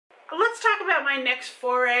let's talk about my next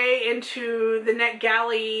foray into the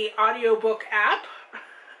NetGalley audiobook app.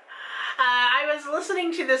 I was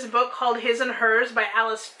listening to this book called His and Hers by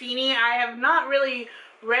Alice Feeney. I have not really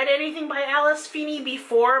read anything by Alice Feeney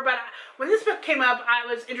before, but when this book came up, I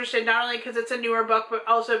was interested not only because it's a newer book, but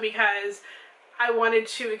also because I wanted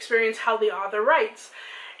to experience how the author writes.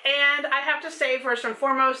 And I have to say, first and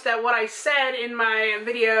foremost, that what I said in my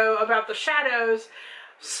video about the shadows,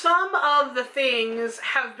 some of the things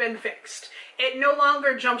have been fixed. It no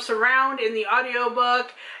longer jumps around in the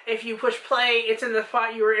audiobook. If you push play, it's in the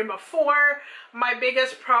spot you were in before. My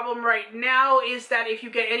biggest problem right now is that if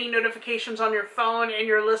you get any notifications on your phone and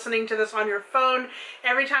you're listening to this on your phone,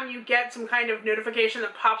 every time you get some kind of notification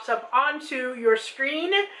that pops up onto your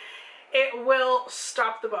screen, it will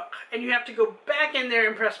stop the book and you have to go back in there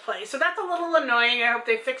and press play. So that's a little annoying. I hope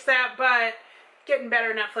they fix that, but getting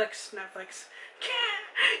better, Netflix.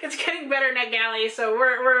 It's getting better, NetGalley, so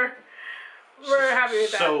we're happy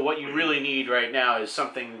with that. So what you really need right now is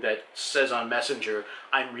something that says on Messenger,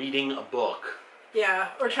 I'm reading a book. Yeah,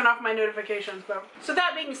 or turn off my notifications. But so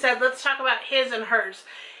that being said, let's talk about His and Hers.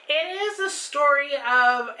 It is a story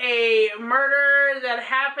of a murder that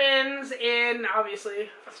happens in, obviously,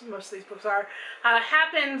 most of these books are,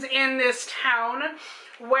 happens in this town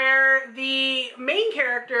where the main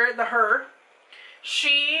character,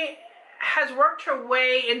 she has worked her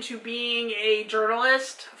way into being a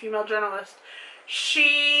journalist, a female journalist.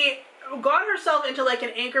 She got herself into like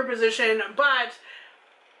an anchor position, but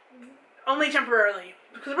only temporarily.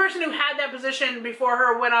 Because the person who had that position before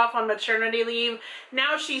her went off on maternity leave.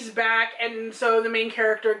 Now she's back, and so the main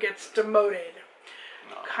character gets demoted.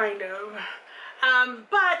 Kind of.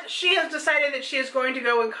 But she has decided that she is going to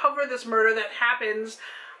go and cover this murder that happens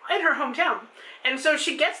in her hometown. And so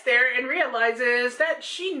she gets there and realizes that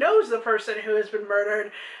she knows the person who has been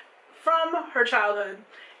murdered from her childhood.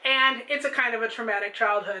 And it's a kind of a traumatic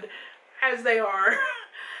childhood, as they are.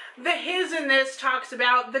 The His in this talks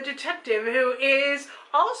about the detective who is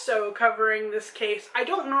also covering this case. I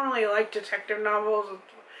don't normally like detective novels.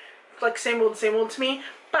 It's like same old to me.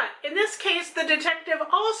 But in this case, the detective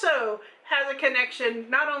also has a connection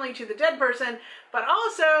not only to the dead person, but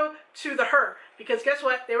also to the her. Because guess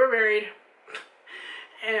what? They were married.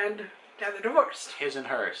 And now they're divorced. His and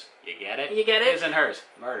Hers. You get it? You get it? His and Hers.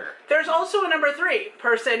 Murder. There's also a number 3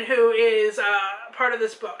 person who is part of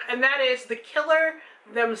this book. And that is the killer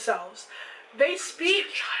themselves. They speak...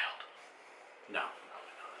 Child.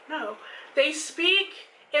 No. They speak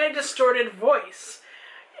in a distorted voice.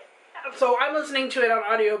 So I'm listening to it on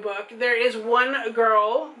audiobook. There is one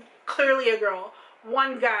girl, clearly a girl,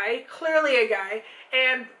 one guy, clearly a guy,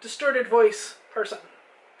 and distorted voice person.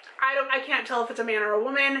 I can't tell if it's a man or a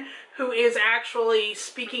woman who is actually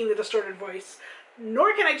speaking the distorted voice.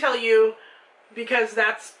 Nor can I tell you, because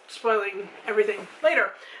that's spoiling everything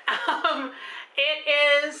later.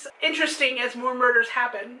 It is interesting as more murders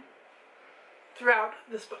happen throughout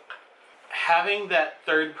this book. Having that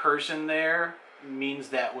third person there means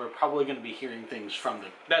that we're probably going to be hearing things from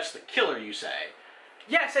that's the killer, you say.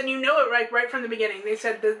 Yes, and you know it right from the beginning. They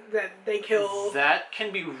said that they kill... That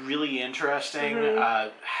can be really interesting.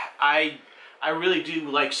 Mm-hmm. I really do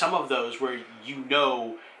like some of those where you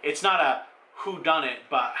know it's not a whodunit,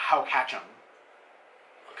 but how catch 'em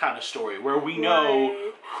kind of story. Where we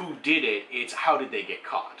know who did it, it's how did they get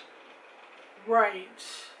caught. Right.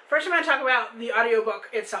 First I'm going to talk about the audiobook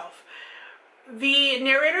itself. The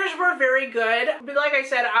narrators were very good. But like I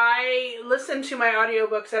said, I listened to my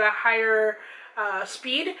audiobooks at a higher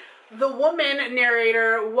speed. The woman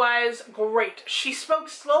narrator was great. She spoke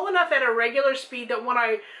slow enough at a regular speed that when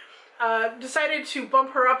I decided to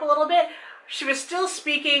bump her up a little bit, she was still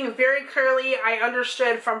speaking very clearly. I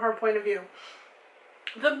understood from her point of view.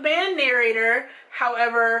 The man narrator,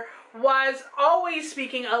 however, was always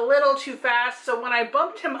speaking a little too fast, so when I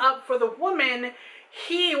bumped him up for the woman,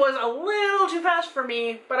 he was a little too fast for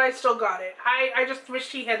me, but I still got it. I just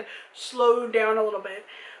wished he had slowed down a little bit.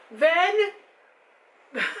 Then,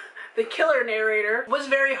 the killer narrator was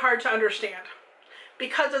very hard to understand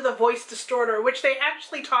because of the voice distorter, which they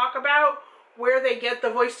actually talk about where they get the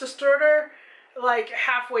voice distorter like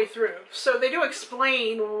halfway through. So they do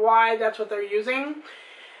explain why that's what they're using.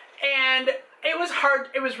 And it was hard,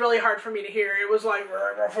 it was really hard for me to hear. It was like,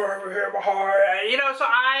 you know, so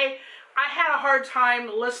I had a hard time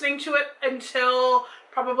listening to it until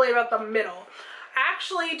probably about the middle.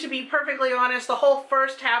 Actually, to be perfectly honest, the whole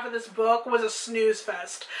first half of this book was a snooze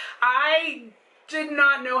fest. I did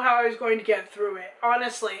not know how I was going to get through it,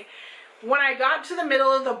 honestly. When I got to the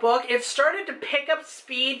middle of the book, it started to pick up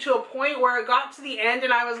speed to a point where it got to the end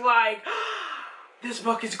and I was like, this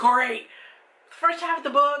book is great. First half of the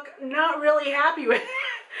book, not really happy with it.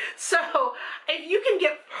 So if you can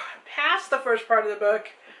get past the first part of the book,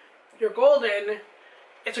 you're golden.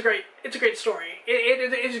 It's a great story.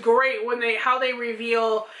 It is great when how they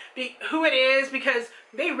reveal who it is, because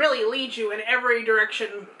they really lead you in every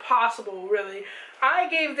direction possible, really. I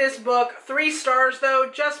gave this book 3 stars though,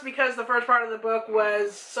 just because the first part of the book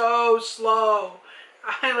was so slow.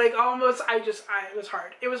 It was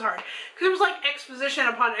hard. It was hard. Because it was like exposition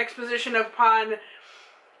upon exposition upon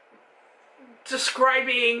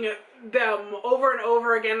describing them over and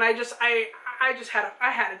over again. I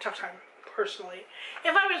had a tough time, personally.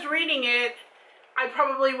 If I was reading it, I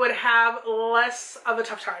probably would have less of a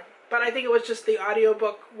tough time. But I think it was just the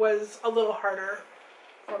audiobook was a little harder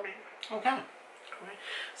for me. Okay.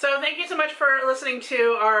 So thank you so much for listening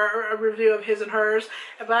to our review of His and Hers.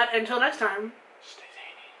 But until next time.